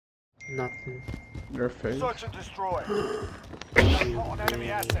Nothing. Nerf face. Search and destroy. Got on enemy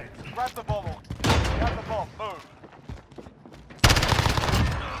assets. Grab the bomb. Grab the bomb. Move.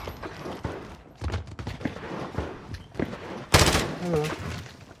 Hello.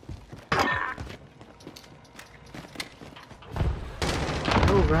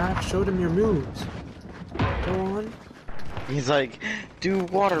 Oh, Raph, show them your moves. Go on. He's like, do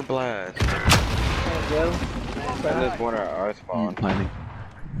water blast. Bro, And there's one at our spawn. Planning.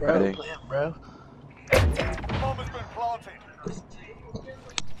 bro. Bomb has been planted.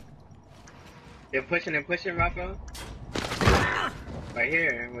 They're pushing, Rafa. Right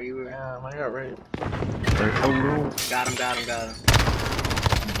here, where you were. Yeah, I got right. Oh no. Got him. Yeah,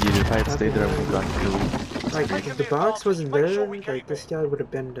 if I had stayed there, I would have gotten killed. Like, if the box wasn't there, like, this guy would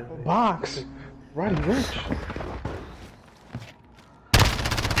have been down. Box. Right, rich.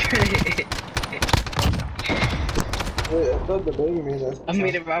 Wait, I thought the baby made that. I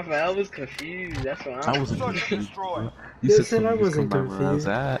mean, Rafa, I was confused. That's why I I'm. wasn't Search and confused, destroy. bro. Yes, You said and I something, wasn't come by where I was confused.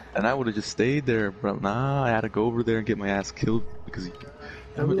 at, and I would have just stayed there, bro. Nah, I had to go over there and get my ass killed because you.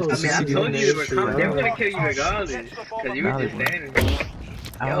 I mean, I told you they were coming. They were gonna kill you regardless, cause you were just standing.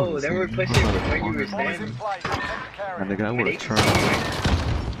 Yo, they were pushing where you were Bomb is in standing. place. Attempt to carry And it. nigga, I would They have can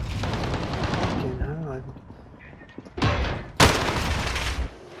turned.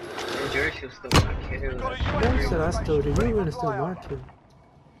 Jurcios still not killed. I said I stole it, you wouldn't still mark him.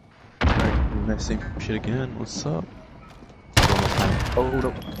 Alright, doing that same shit again. What's up? Oh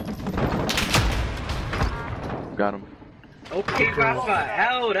no. Got him. Okay, Rafa,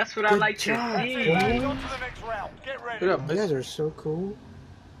 hell, that's what I Good like to job, see. boy. On to the next round. Get ready. What up, You guys bitch? are so cool.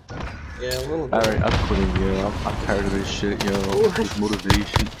 Yeah, a little bit. Alright, I'm quitting, yo. I'm tired of this shit, yo. This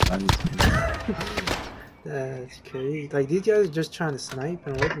motivation. I need to. That's crazy. Like, these guys are just trying to snipe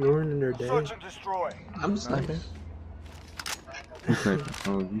and we're ruining their day. Search and destroy. I'm sniping. Who's sniping?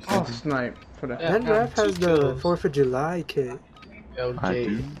 Oh, you I'll sniping? snipe for that. Yeah. And Raph has two the kills. 4th of July kit. Yo, I Jay.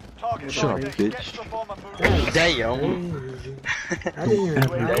 do. Target Shut up, target. bitch. Get to the bomb and move That's it. Damn. crazy. I didn't even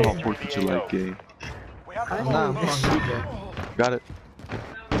Ever know. call 4th of July gay. We have I the know. Nah, I'm bomb. calling you Jay. Got it.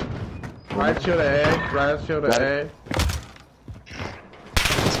 Right shoulder egg. Right shoulder Got egg.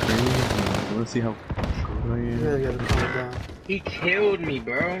 That's crazy. You wanna see how good I You am? really gotta calm down. He killed me,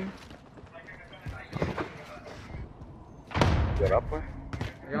 bro. Get up there.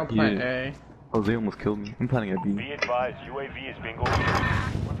 I'm gonna plant Yeah. A. Jose almost killed me. I'm planning at B. Be advised, UAV is being ordered.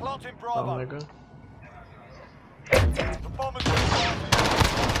 We're planting Oh, Bravo. nigga. The bomb has been planted.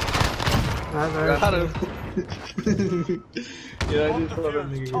 Bye, Got bye. him. Yeah, I Bomb just saw that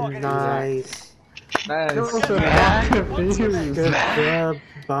defused. nigga. Target Nice. Nice. I'm confused. Good job,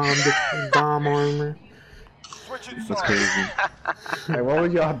 bomb armor. Switching That's sides. crazy. Hey, what were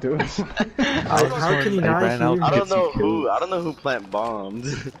y'all doing? How can you I not ran out hear to I me? get some kills. I don't know who plant bombs.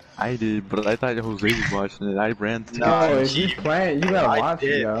 I did, but I thought Jose was watching it. I ran to Nah, No, get if you playing, you gotta I watch it,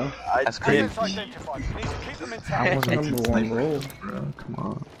 did. yo. That's crazy. Assets identified. We need to keep them I intact. wasn't Number making one sniper rule. kills, bro. Come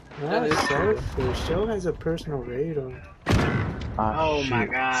on. That's selfish. Joe has a personal radar. Ah, Oh shit. my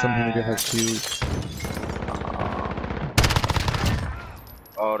God. Some nigga has shields.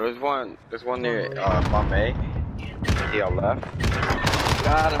 Oh, there's one near bomb A. To your left.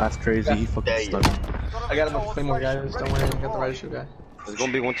 Got him. That's crazy. He fucking Yeah, stuck me. I got him with the Claymore guys. Don't worry, I got the right shoe guy. There's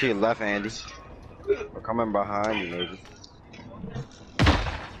gonna be one to your left, Andy. We're coming behind you, maybe.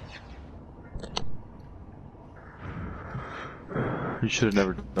 You should have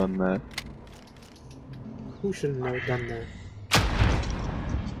never done that. Who should have never done that?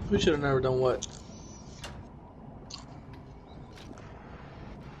 We should have never done what?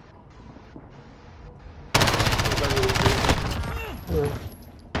 Hello.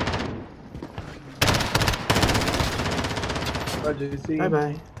 RJC. Bye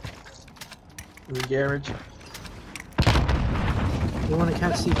bye. In the garage. You wanna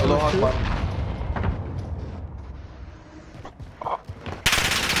catch C4 Hello, too? Aqua.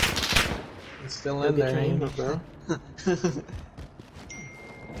 It's still Go in get there, your aim ain't up, bro.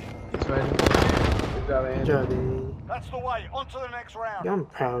 It's ready. Good job, Good Andy. job, Andy. That's the way. On to the next round. Yeah, I'm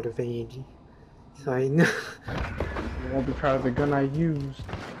proud of Andy. So I know. You won't be proud of the gun I used.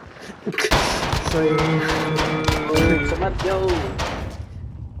 So Somebody, yo.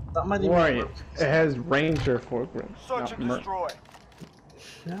 Somebody Right. It has Ranger foregrip, Search not and Merc. destroy.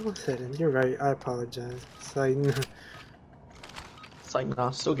 I said it. You're right. I apologize. So I know. It's like,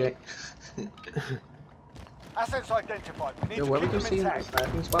 nah, still gay. Assets identified. We need Yo, to whoever keep can them see the intact.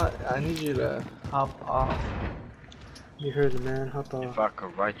 sniping spot, I need you to hop off. You heard the man. Hop If off. I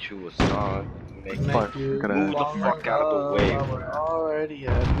could write you a song, make Make Fuck, you gotta- move the fuck out of the way. We're already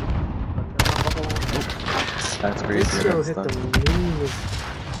at. That's crazy. This I show got hit stunned. the moon.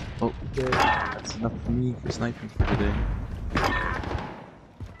 Oh, Yeah. that's enough for me for sniping for today.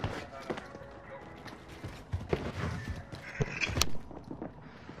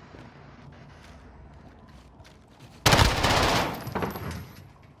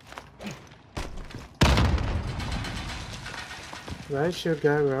 Right shield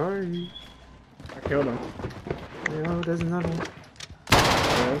guy, where are you? I killed him. Yo, there's another one.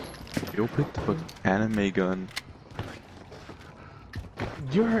 Yes. Yo, pick the fucking anime gun.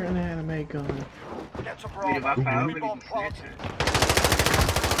 You're an anime gun. Get to Wait, if I Bravo. foul, Enemy would bomb it be planted.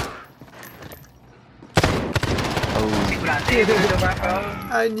 Oh, See what I did if I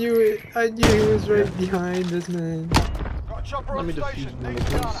foul? I knew it. I knew he was right behind us, man. Got a chopper Let on me station. defuse him, Need a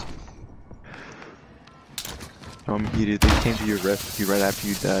gunner. Heated. They came to your recipe right after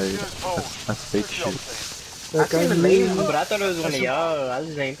you died. Good hold. That's fake Good job, shit. team. Like, I seen the knew, label, but I thought it was one of y'all. I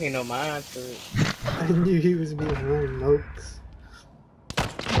just ain't paying no mind to it. I knew he was behind Lokes.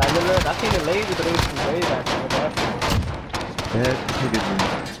 Like, look, I seen the label, but it was some way back there. That hit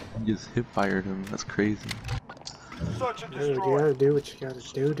him. You just hip fired him. That's crazy. Search and Yo, you destroy. gotta do what you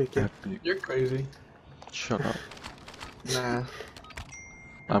gotta do to get. Epic. You're crazy. Shut up. Nah.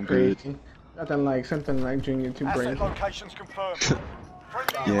 I'm good. Crazy. Nothing like something like Junior 2 Asset brains. locations confirmed.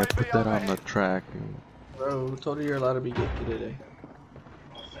 Friendly Yeah, UAV put that on the overhead. track. Bro, who told you you're allowed to be gifted today?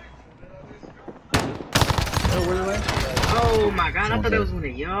 Oh, where the way? Oh my god, I thought it was one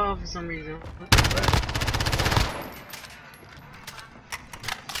of y'all for some reason. What the fuck?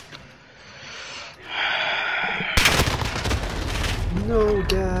 No,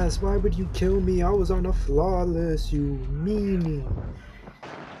 Gas, why would you kill me? I was on a flawless, you meanie.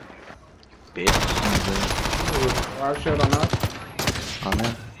 Bitch. Our shield on us. Oh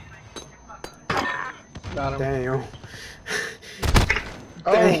man. Got him. Damn.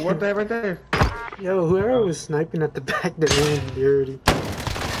 Oh, Dang. what that right there? Yo, whoever was sniping at the back, the man dirty.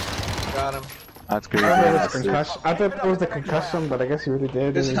 Got him. That's crazy. I thought it was That's it. concussion. I thought it was the concussion, but I guess he really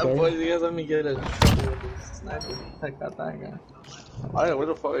did. Good didn't job, he? boys. You guys let me get a trouble with this sniper. I got that guy. Alright, where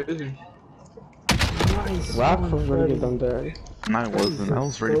the fuck is he? Nice. Rock one, was ready to get Freddy. done dirty. No, I wasn't. I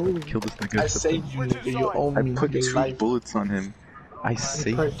was ready to kill this nigga. I saved you, nigga. You owe I me. put you 2 sniper. bullets on him. I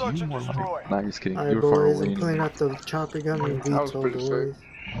saved put- you more like. Nah, just kidding. Alright, You were far boys, away. I'm pulling anyway. out the chopper gun and That was veto, pretty boys.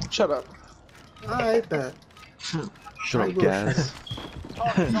 Shut up. I bet. Shut I up, will. Gas.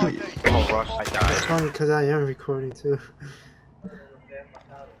 Target's ID. Oh, Rush, I It's died. funny because I am recording too.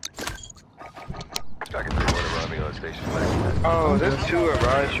 Oh, there's 2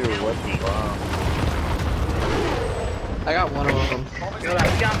 around you. What the fuck? I got one of them. Yo,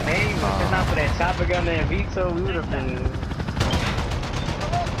 like, we got made, but if not for that chopper gun and veto, we would've been...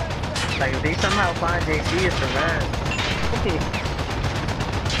 Like, if they somehow find JC, it's a man.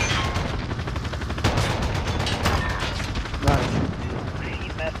 He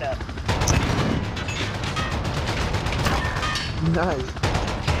messed up. Nice.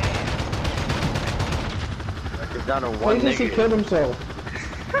 It's down to Why one did he nigga. kill himself?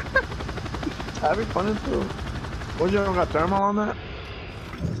 Having fun too. What, you don't got thermal on that?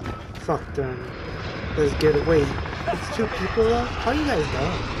 Fuck them. Let's get it. Wait, it's 2 people left? How you guys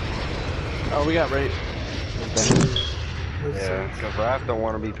know? Oh, we got raped. Yeah, because Raph don't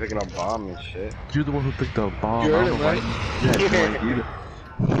want to be picking up bomb and shit. You're the one who picked up bomb. You I heard don't it, know why right? you had no idea.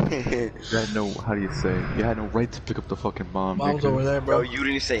 You had no, how do you say? You had no right to pick up the fucking bomb. Mom's nigga. over there, Bro, bro. you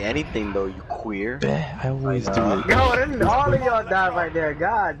didn't say anything though, you queer. Yeah, I always do it. Yo, then all of y'all died right there.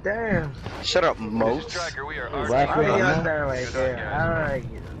 God damn. Shut up, Most. Raph All was of y'all homo. died right there. Alright.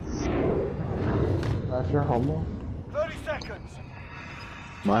 Raph, you're homo. 30 seconds.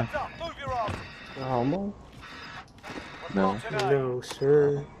 Why? Up, move your arms. You're homo? No. No,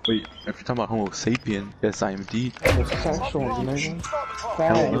 sir. Wait, if you're talking about Homo sapien, yes, I am indeed. Homosexual, nigga.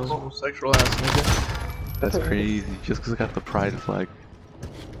 Hell no. Homosexual ass nigga. That's crazy. Just because I got the pride flag.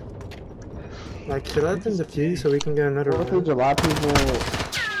 Like, should I let them defuse so we can get another What if round? July people...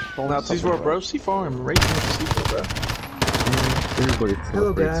 Now, C4, bro. C4 and raping C4, bro. Everybody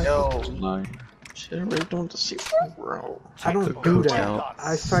Hello, guys. celebrates July. Shit, raped on the C4, bro. I don't The do that. cookout.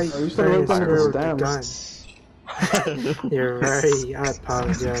 I fight Oh, you said fair and right there square with with the stems. gun. You're right. I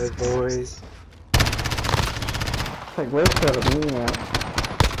apologize, boys. Like, where's the me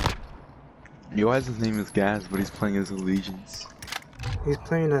at? Yo, his name is Gaz, but he's playing as Allegiance. He's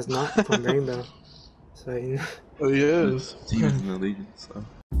playing as not from Rainbow. So, you know. Oh, he is. He's in Allegiance, so.